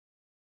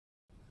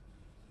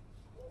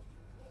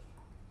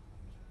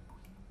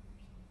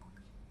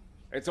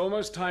It's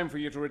almost time for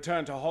you to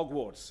return to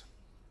Hogwarts.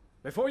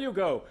 Before you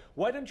go,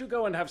 why don't you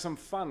go and have some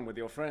fun with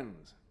your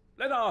friends?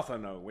 Let Arthur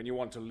know when you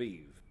want to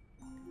leave.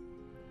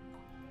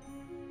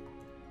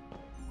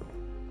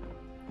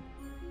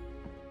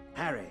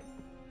 Harry,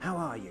 how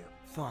are you?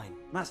 Fine.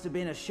 Must have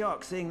been a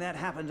shock seeing that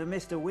happen to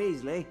Mr.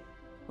 Weasley.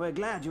 We're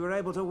glad you were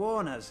able to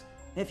warn us.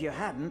 If you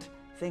hadn't,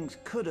 things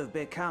could have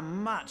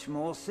become much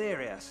more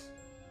serious.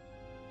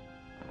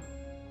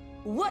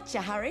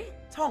 Whatcha, Harry?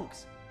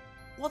 Tonks,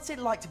 what's it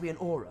like to be an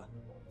Auror?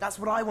 That's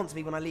what I want to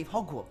be when I leave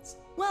Hogwarts.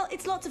 Well,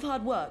 it's lots of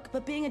hard work,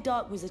 but being a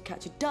dark wizard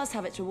catcher does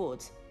have its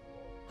rewards.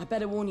 I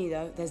better warn you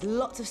though, there's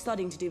lots of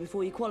studying to do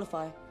before you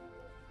qualify.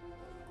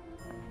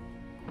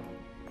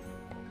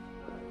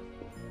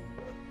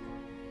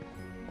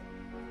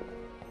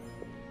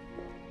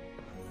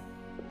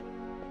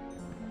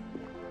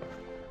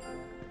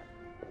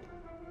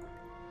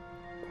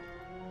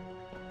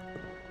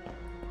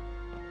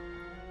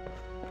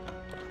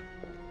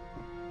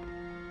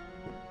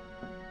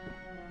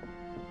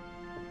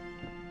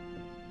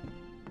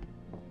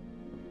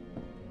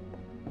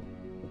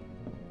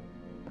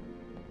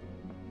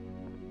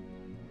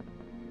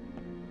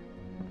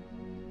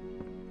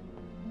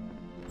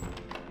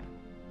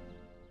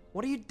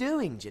 What are you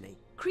doing, Ginny?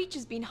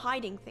 Creature's been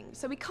hiding things,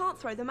 so we can't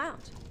throw them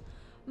out.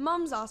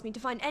 Mum's asked me to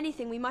find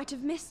anything we might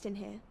have missed in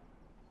here.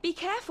 Be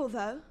careful,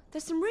 though.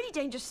 There's some really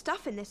dangerous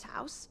stuff in this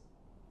house.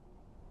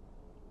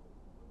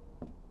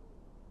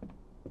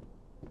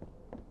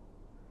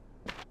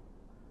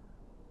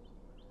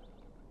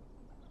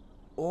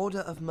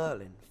 Order of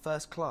Merlin,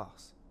 first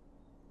class.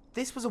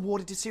 This was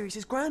awarded to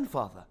Sirius's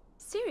grandfather.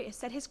 Sirius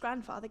said his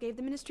grandfather gave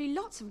the Ministry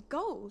lots of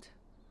gold.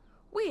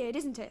 Weird,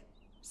 isn't it?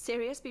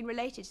 Sirius being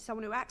related to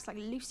someone who acts like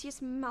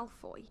Lucius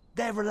Malfoy.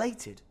 They're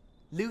related.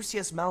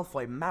 Lucius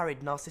Malfoy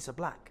married Narcissa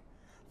Black.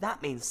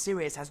 That means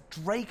Sirius has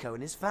Draco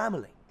in his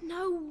family.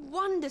 No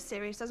wonder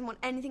Sirius doesn't want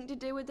anything to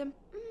do with them.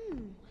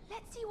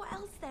 Let's see what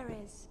else there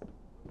is.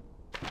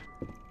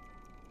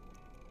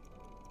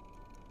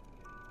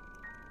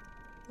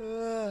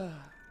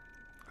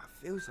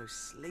 I feel so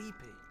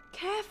sleepy.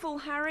 Careful,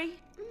 Harry.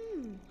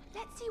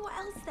 Let's see what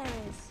else there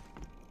is.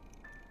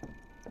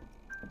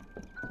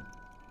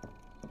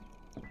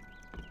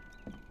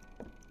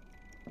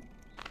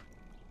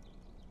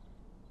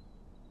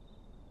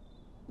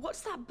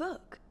 What's that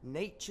book?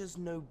 Nature's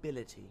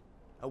Nobility,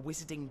 a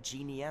wizarding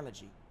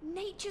genealogy.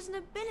 Nature's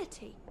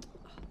Nobility.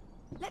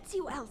 Let's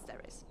see what else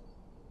there is.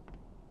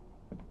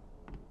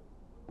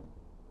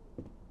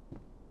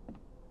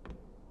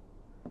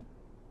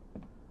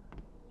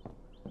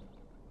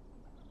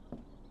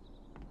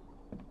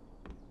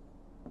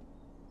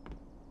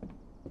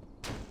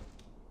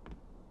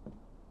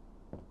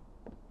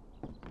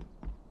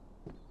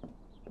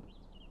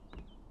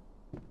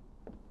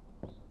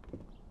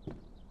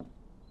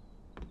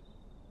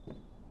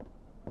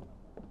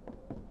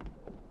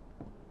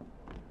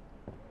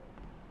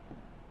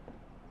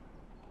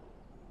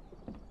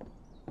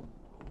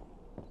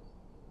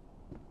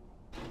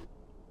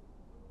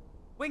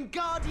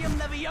 Wingardium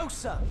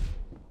Leviosa!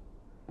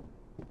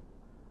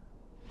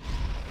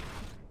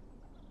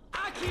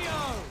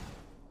 Accio!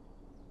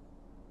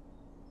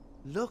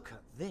 Look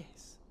at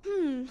this.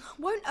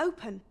 Won't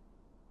open.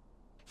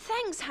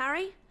 Thanks,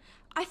 Harry.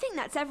 I think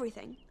that's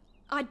everything.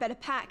 I'd better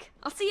pack.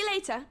 I'll see you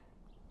later.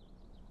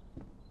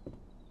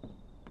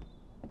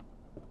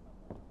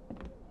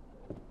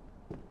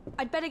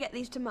 I'd better get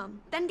these to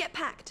Mum, then get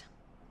packed.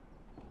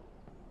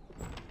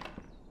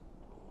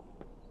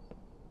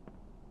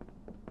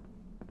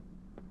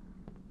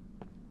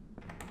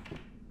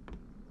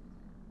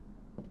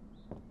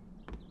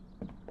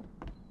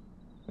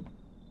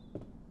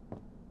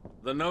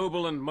 The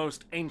noble and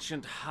most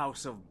ancient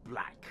House of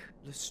Black.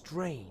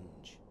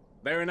 Lestrange.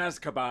 They're in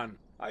Azkaban.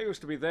 I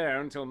used to be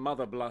there until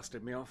Mother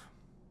blasted me off.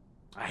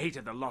 I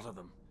hated the lot of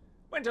them.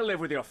 Went to live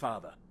with your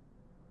father.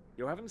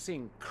 You haven't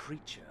seen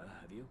Creature,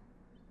 have you?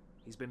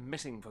 He's been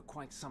missing for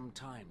quite some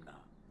time now.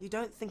 You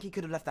don't think he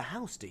could have left the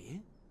house, do you?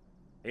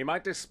 He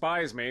might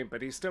despise me,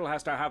 but he still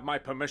has to have my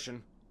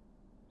permission.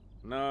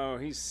 No,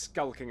 he's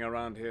skulking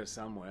around here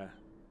somewhere.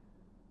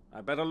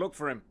 I better look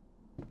for him.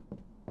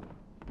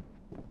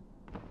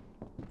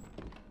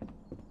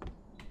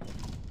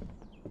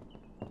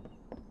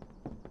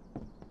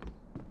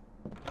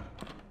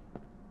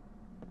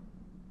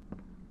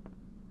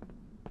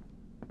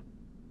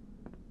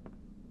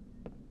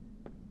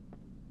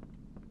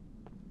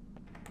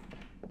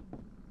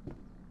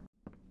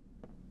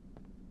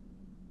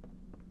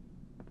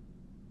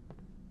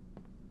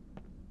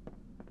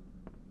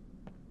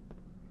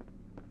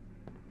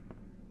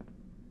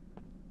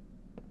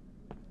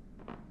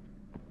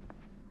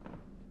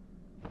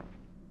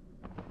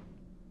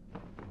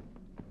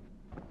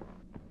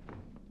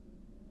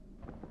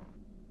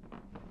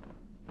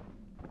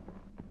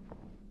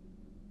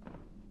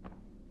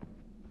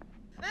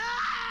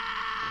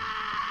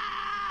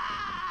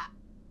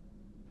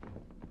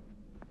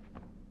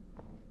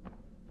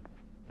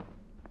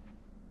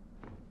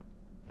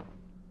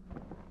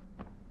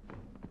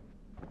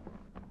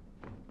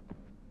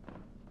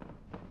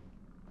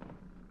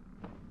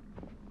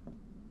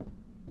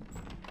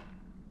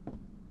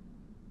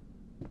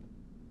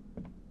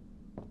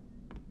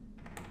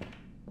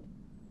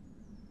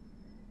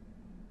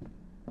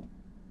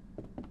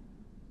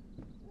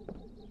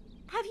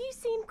 you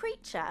seen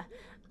Creature?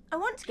 I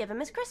want to give him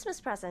his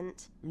Christmas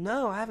present.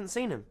 No, I haven't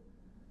seen him.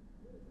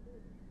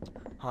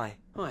 Hi.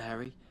 Hi,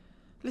 Harry.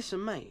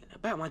 Listen, mate,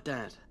 about my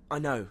dad. I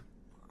know.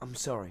 I'm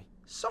sorry.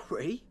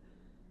 Sorry?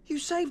 You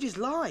saved his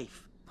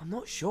life. I'm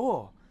not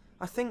sure.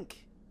 I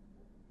think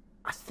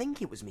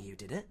it was me who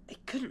did it.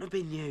 It couldn't have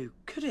been you,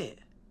 could it?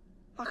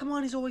 Like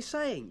Hermione's always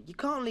saying, you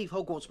can't leave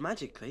Hogwarts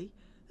magically.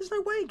 There's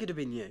no way it could have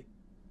been you.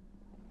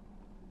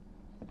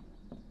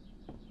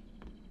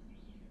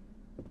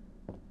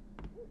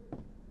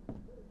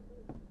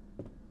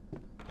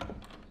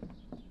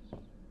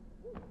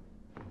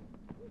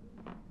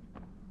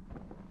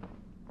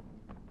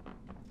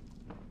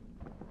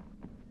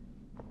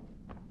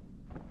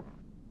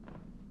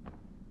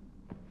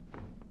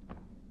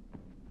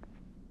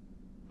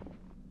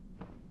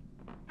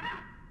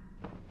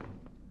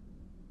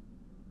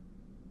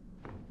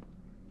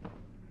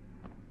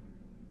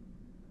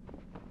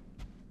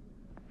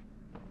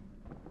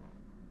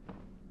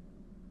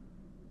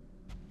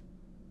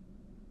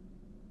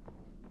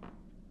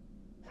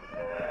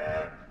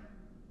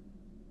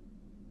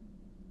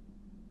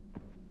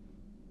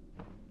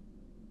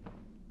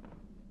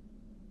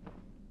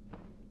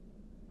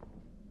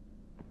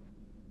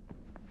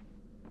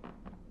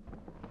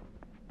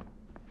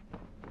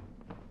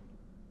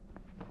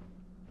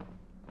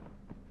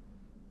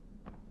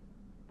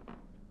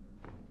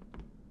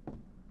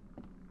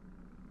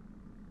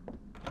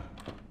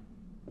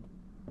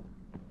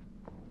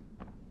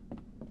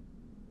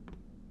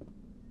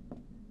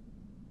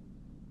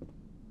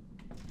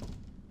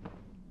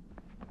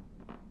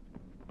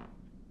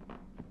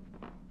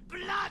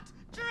 Blood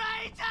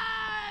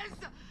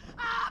traitors!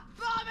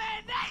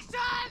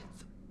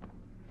 Abominations!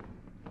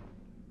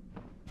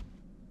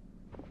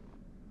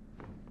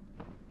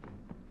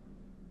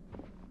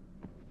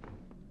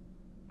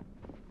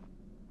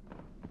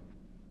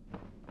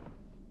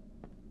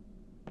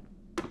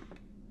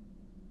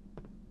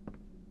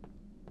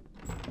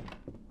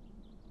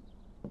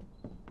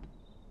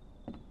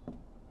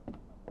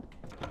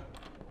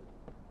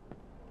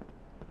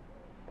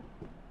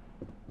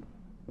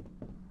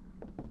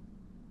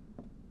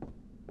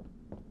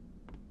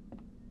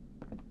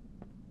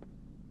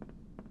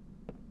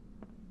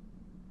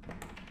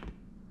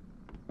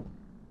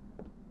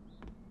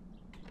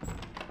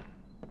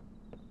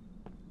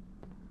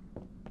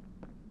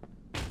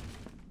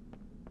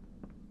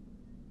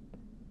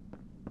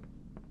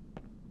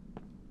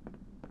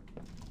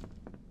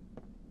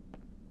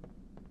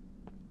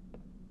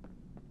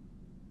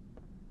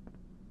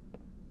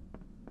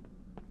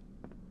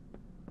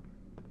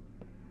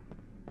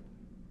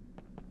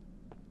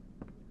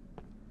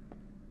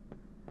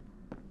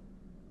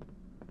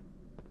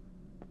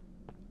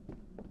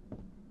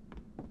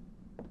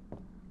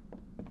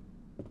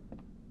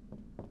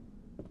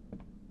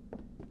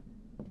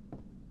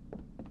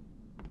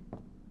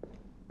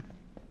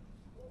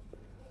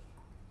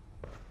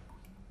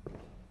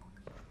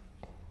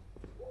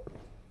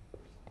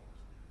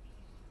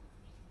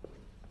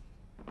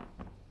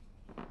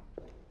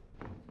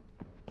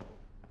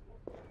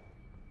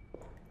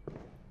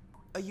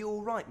 Are you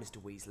all right, Mr.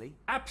 Weasley?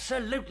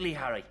 Absolutely,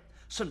 Harry.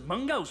 St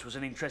Mungo's was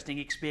an interesting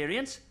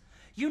experience.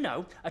 You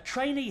know, a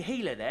trainee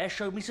healer there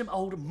showed me some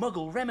old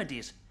Muggle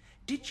remedies.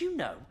 Did you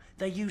know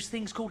they use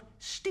things called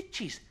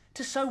stitches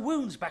to sew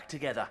wounds back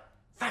together?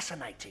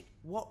 Fascinating.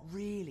 What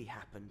really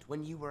happened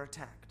when you were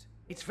attacked?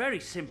 It's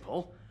very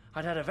simple.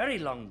 I'd had a very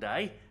long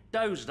day,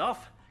 dozed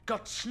off,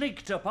 got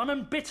sneaked up on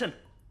and bitten.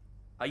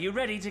 Are you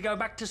ready to go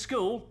back to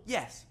school?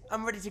 Yes,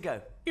 I'm ready to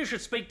go. You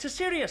should speak to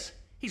Sirius.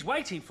 He's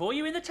waiting for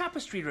you in the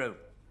tapestry room.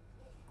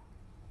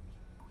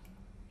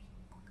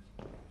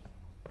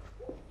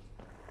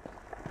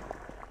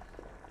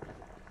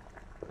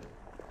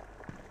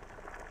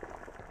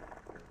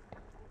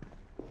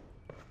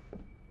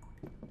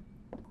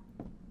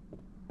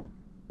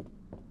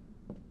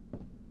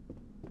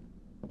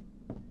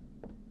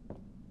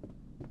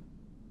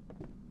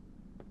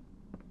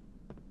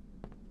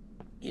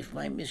 If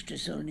my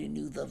mistress only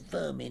knew the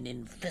vermin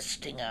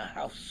infesting our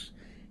house,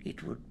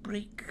 it would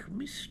break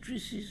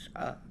mistress's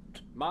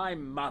heart. My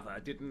mother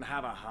didn't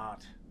have a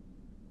heart.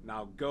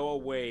 Now go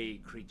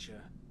away,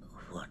 creature.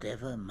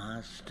 Whatever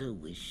master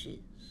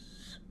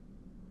wishes.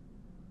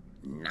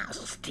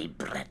 Nasty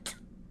brat.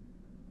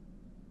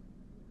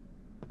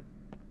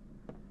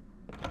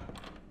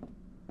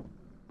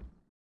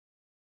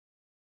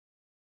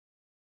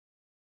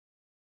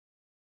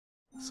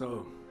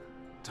 So,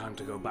 time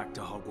to go back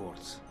to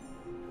Hogwarts.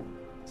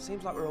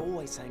 Seems like we're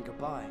always saying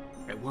goodbye.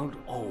 It won't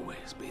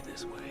always be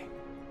this way.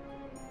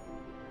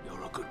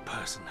 You're a good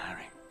person,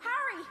 Harry.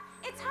 Harry!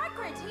 It's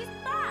Hagrid! He's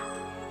back!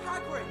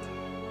 Hagrid!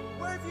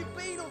 Where have you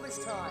been all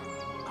this time?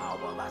 Oh,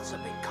 well, that's a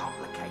bit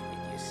complicated,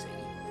 you see.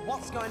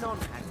 What's going on,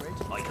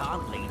 Hagrid? I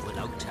can't leave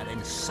without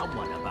telling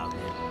someone about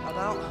it.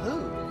 About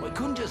who? I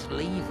couldn't just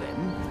leave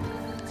him.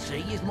 See,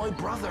 he's my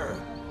brother,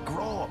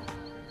 Grob.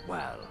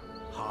 Well,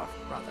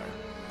 half-brother.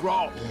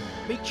 Grob,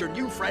 meet your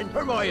new friend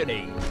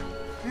Hermione.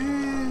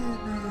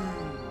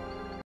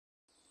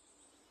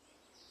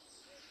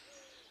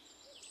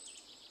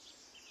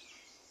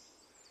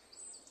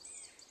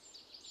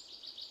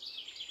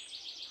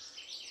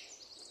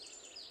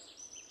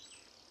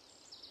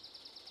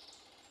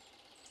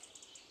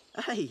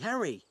 Hey,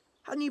 Harry,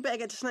 hadn't you better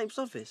get to Snape's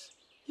office?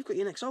 You've got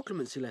your next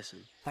occlumency lesson.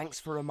 Thanks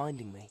for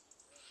reminding me.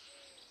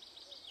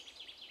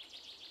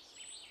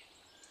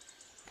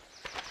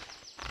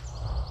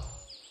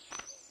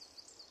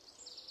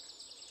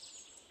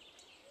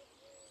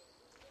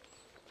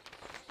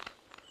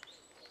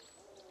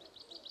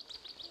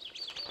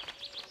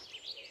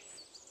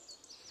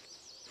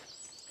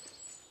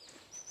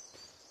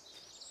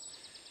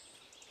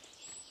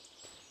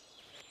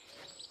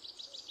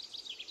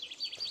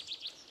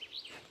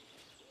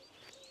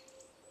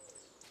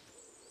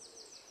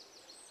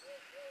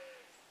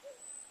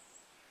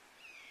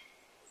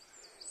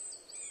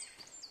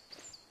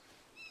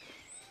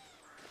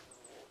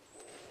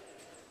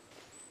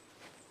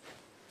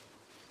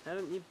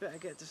 Hadn't you better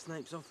get to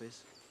Snape's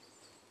office?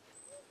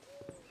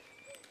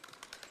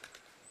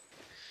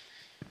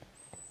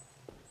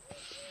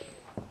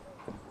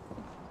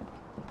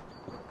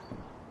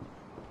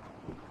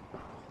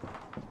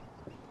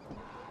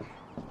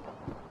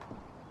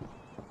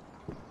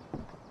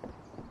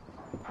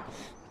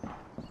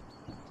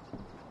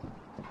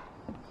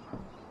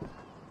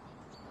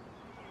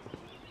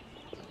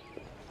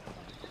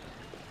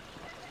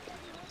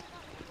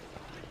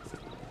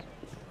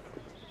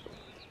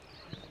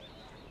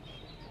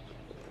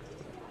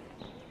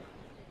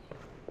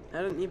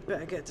 Hadn't you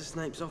better get to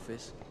Snape's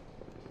office?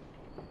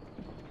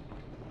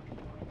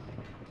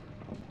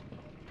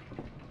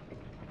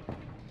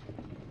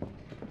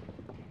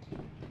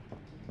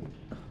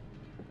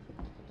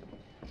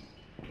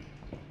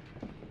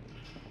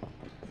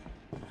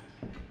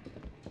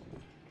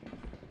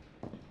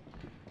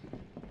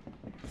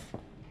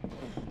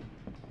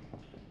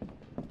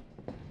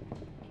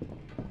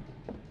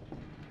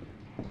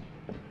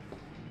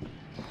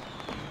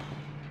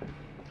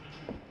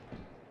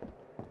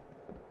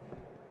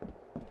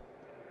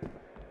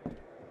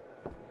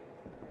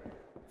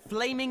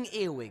 Flaming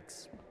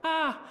earwigs.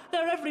 Ah,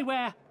 they're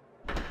everywhere.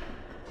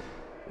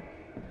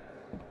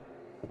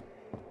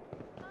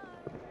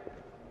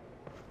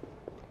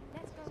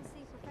 Let's go and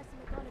see Professor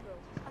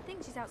McGonagall. I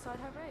think she's outside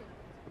her room.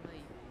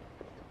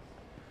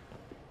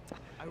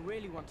 I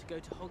really want to go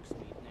to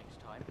Hogsmeade next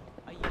time.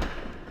 Are you...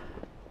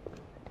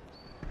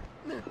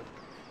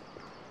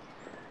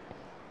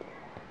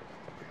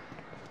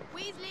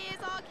 Weasley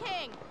is our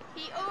king.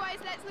 He always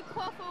lets the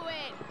quaffle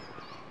win.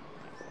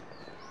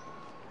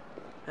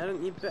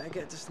 Hadn't you better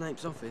get to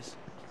Snape's office?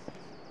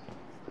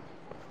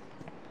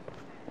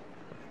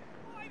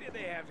 Why do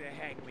they have to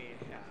hang me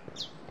here?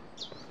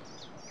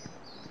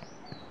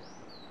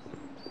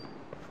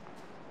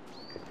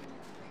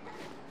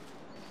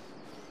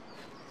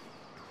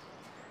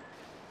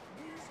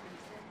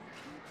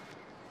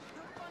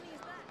 How funny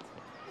is that?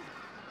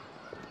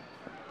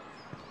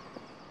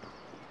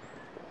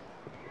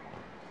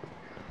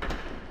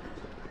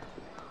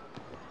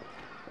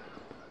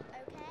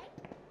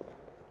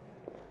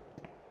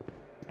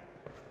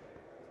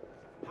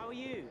 How are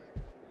you?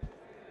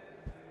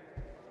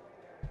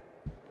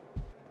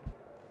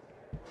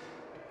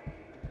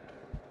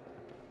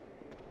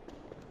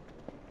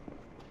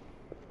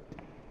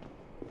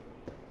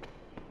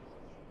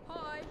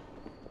 Hi.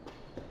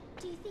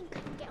 Do you think I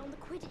can get on the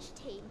Quidditch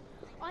team?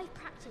 I've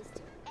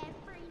practiced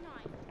every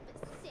night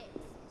but 6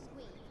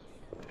 weeks.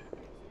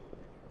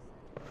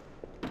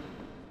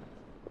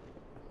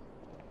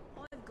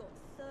 I've got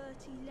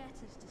 30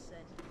 letters to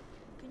send.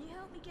 Can you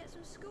help me get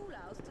some school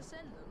hours to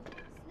send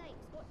them?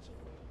 Snape's watching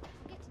me.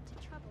 I'll get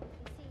into trouble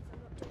if he sees I'm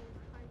not doing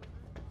my homework.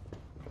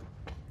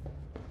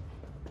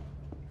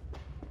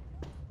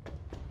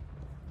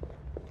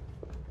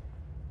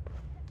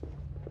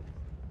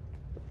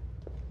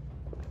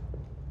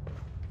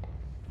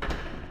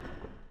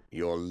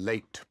 You're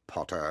late,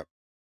 Potter.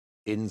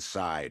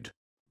 Inside.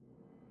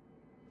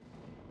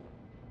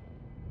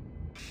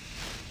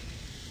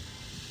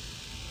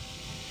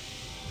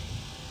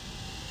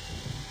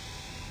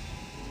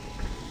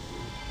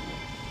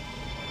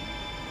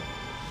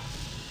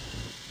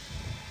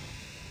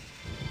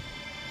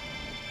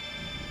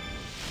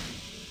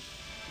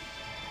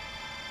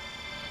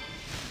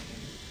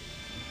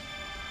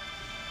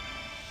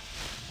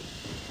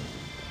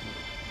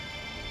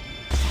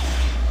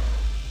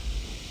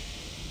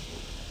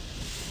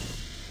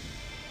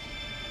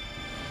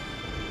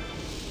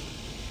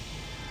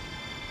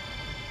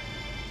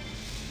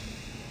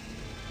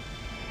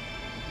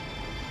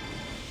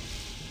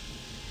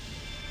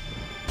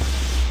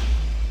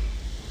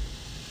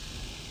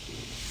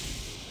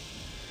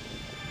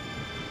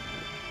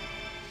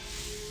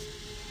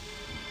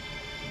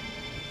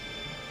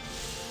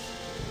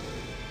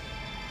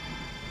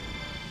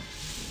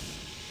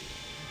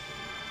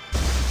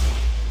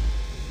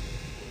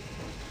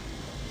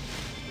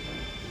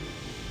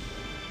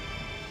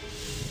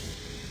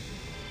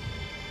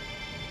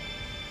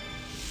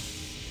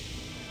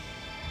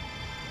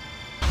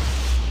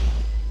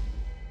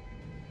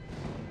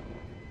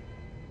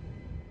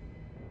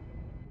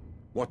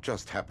 What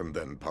just happened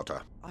then,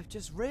 Potter? I've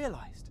just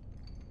realised.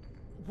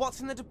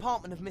 What's in the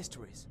Department of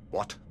Mysteries?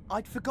 What?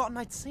 I'd forgotten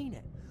I'd seen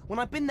it. When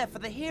I'd been there for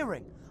the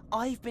hearing,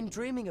 I've been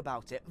dreaming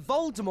about it.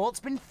 Voldemort's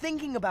been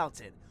thinking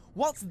about it.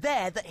 What's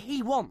there that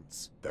he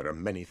wants? There are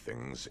many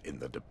things in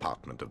the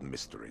Department of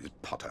Mysteries,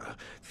 Potter,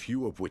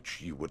 few of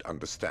which you would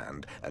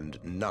understand, and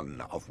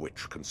none of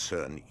which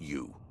concern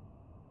you.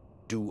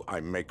 Do I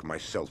make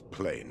myself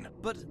plain?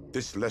 But...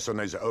 This lesson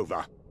is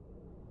over.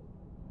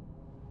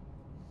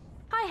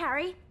 Hi,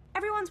 Harry.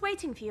 Everyone's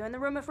waiting for you in the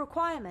room of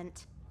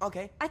requirement.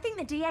 Okay. I think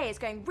the DA is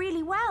going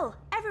really well.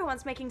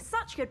 Everyone's making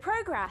such good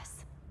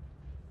progress.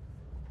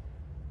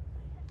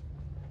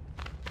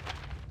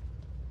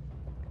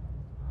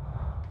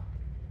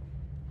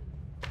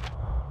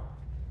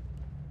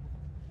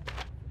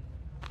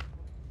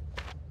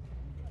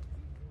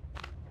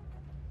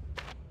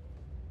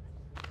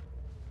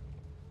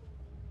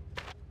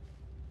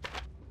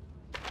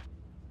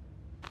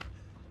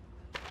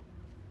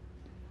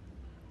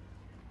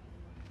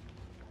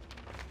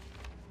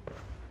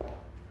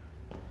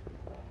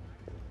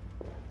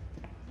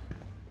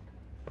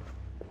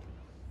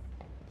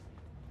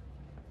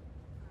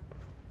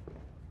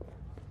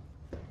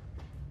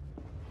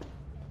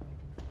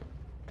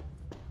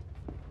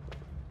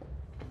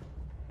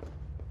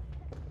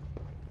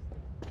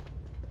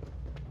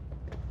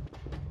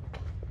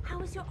 How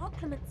was your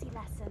occlumency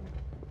lesson?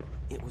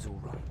 It was all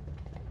right.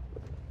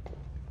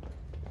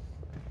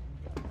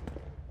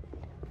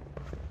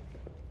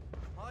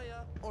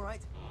 Hiya. All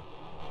right.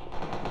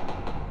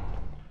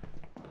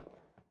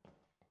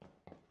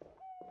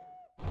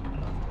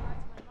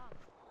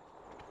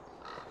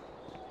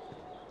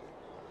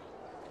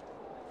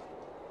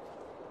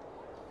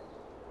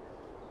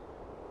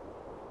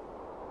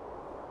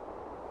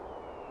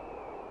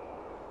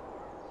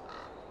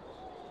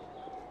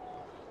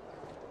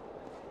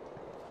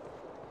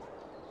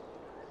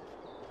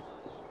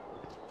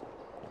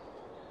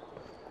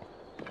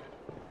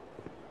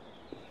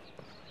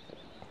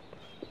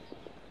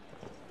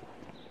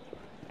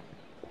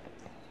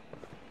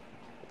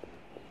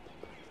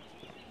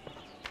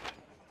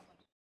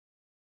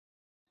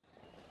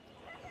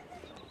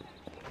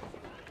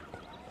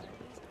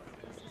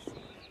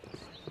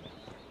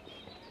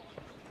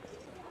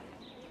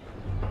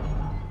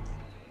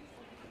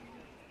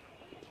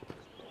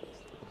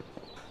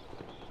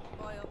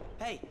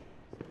 Hey.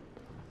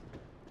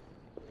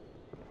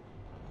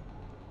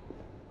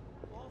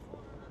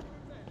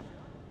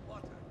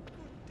 What a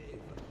good day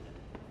for them.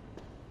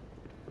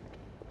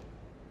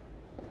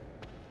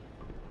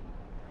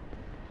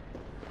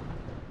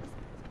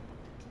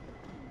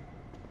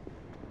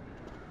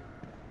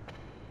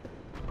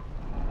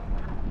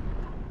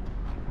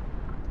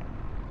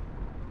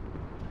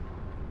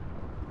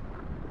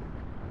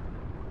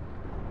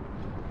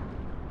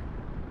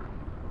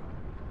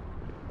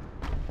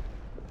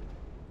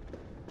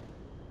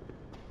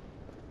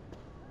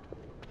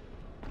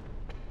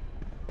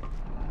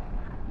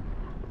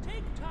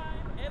 Take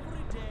time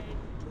every day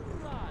to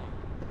rhyme.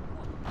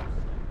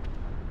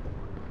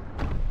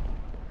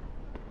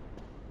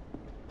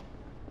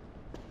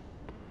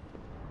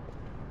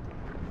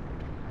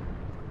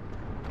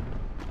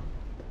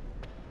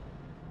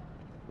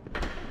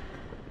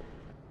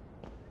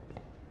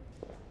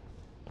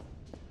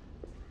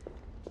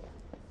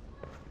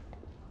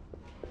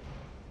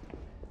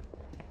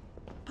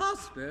 Pass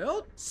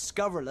spelled?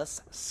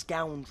 Scurrilous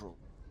scoundrel.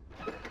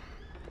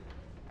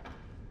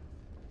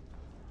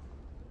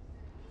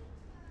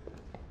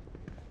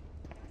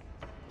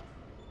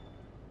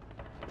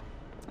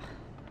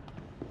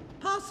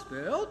 Pass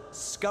spelled?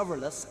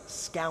 Scurrilous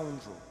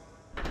scoundrel.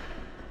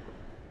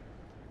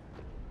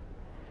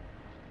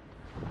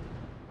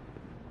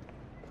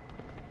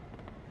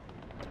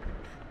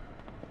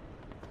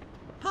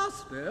 Pass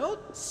spelled?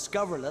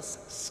 Scurrilous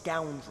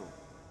scoundrel.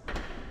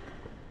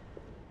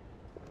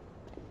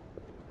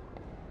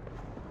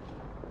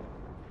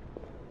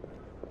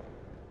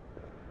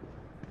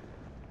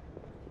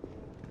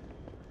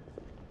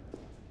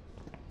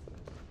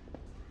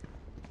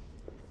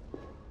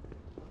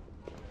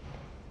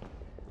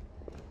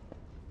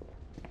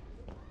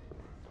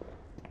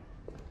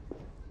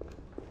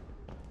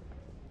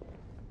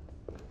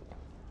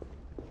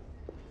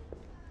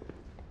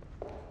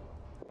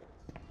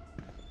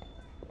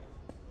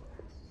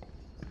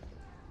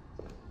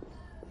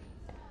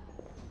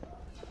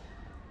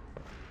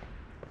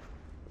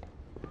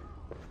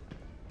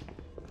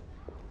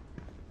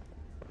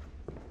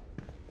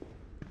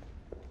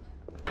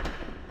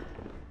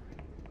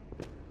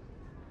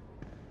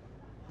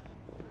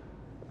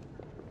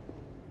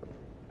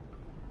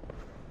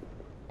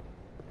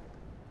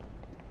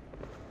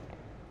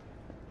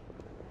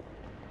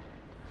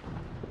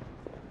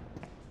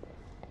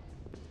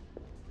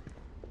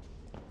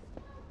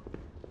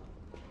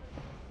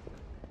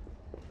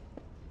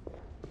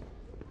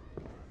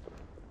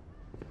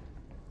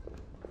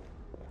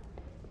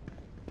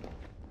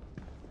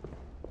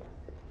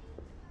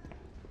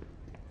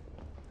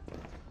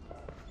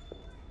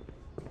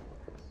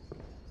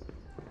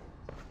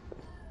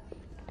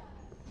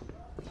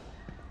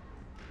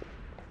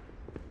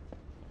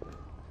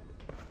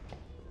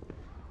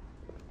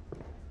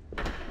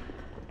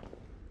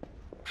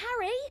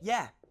 Harry?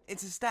 Yeah,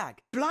 It's a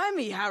stag.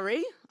 Blimey,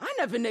 Harry. I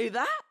never knew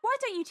that. Why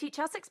don't you teach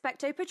us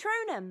Expecto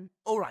Patronum?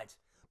 All right,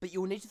 but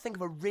you'll need to think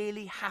of a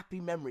really happy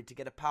memory to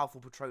get a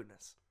powerful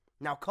Patronus.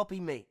 Now copy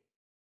me.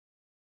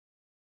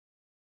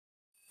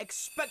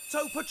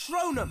 Expecto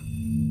Patronum!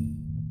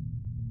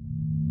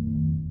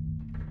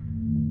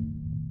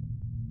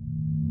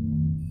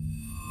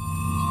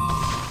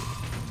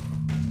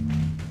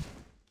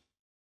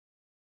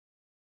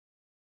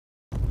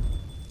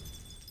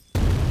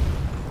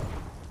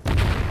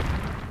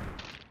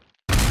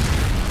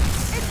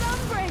 It's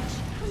Umbridge!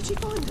 How did she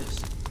find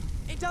us?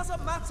 It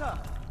doesn't matter!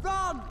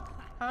 Run!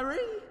 Harry?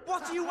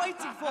 What are you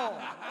waiting for?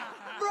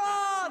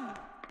 Run!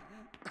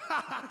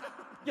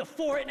 You're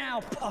for it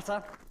now,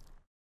 Potter.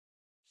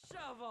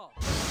 Shove off!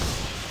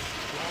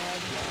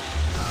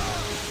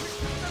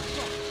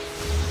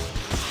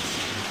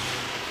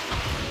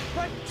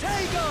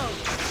 Protego!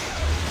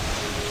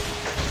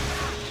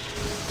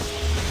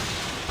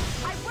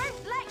 I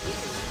won't let you!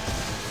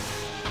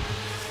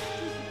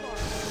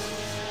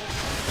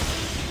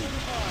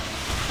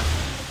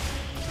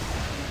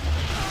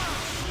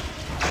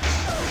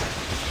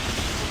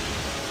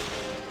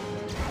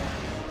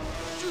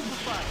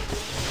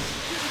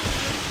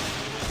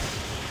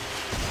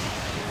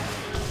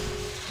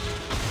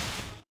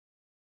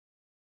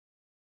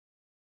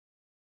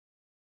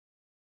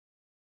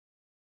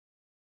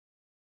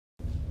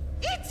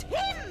 It's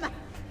him!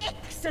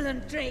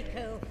 Excellent,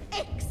 Draco.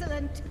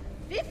 Excellent.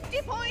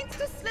 50 points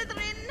to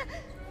Slytherin.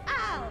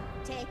 I'll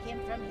take him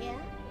from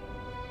here.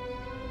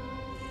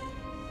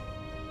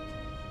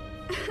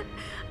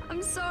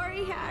 I'm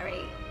sorry,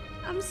 Harry.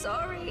 I'm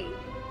sorry.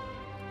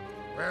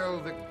 Well,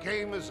 the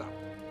game is up.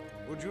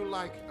 Would you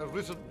like a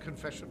written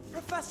confession?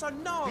 Professor,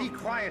 no! Be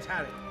quiet,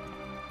 Harry.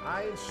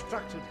 I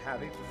instructed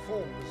Harry to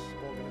form this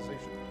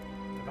organization,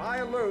 and I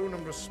alone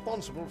am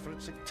responsible for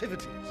its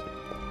activities.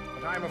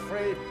 But I'm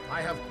afraid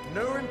I have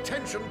no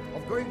intention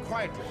of going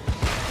quietly.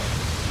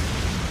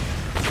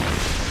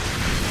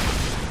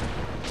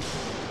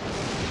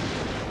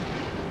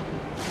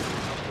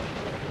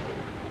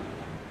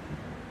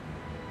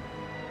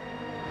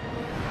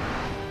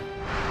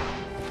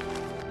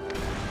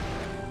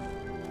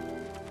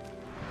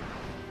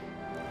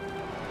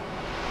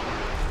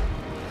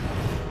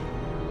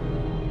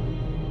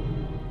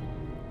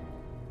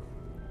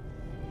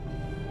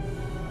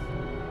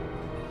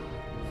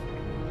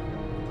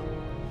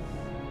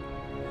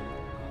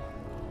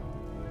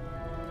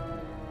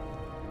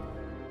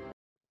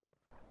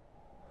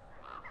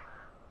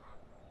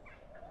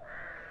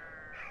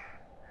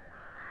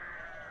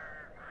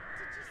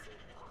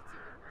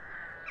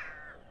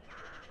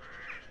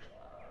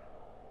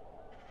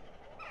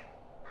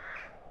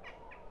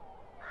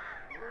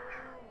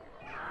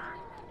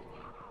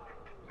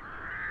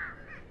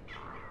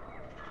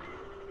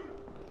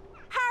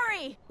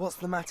 What's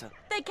the matter?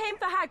 They came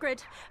for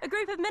Hagrid. A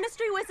group of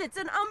Ministry wizards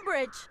and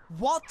Umbridge.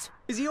 What?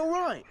 Is he all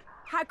right?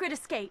 Hagrid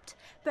escaped,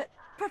 but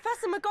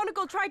Professor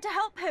McGonagall tried to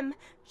help him.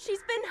 She's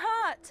been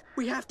hurt.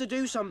 We have to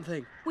do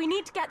something. We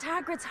need to get to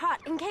Hagrid's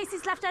hut in case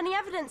he's left any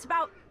evidence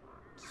about,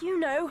 you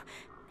know,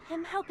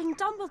 him helping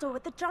Dumbledore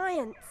with the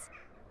giants.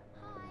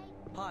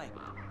 Hi.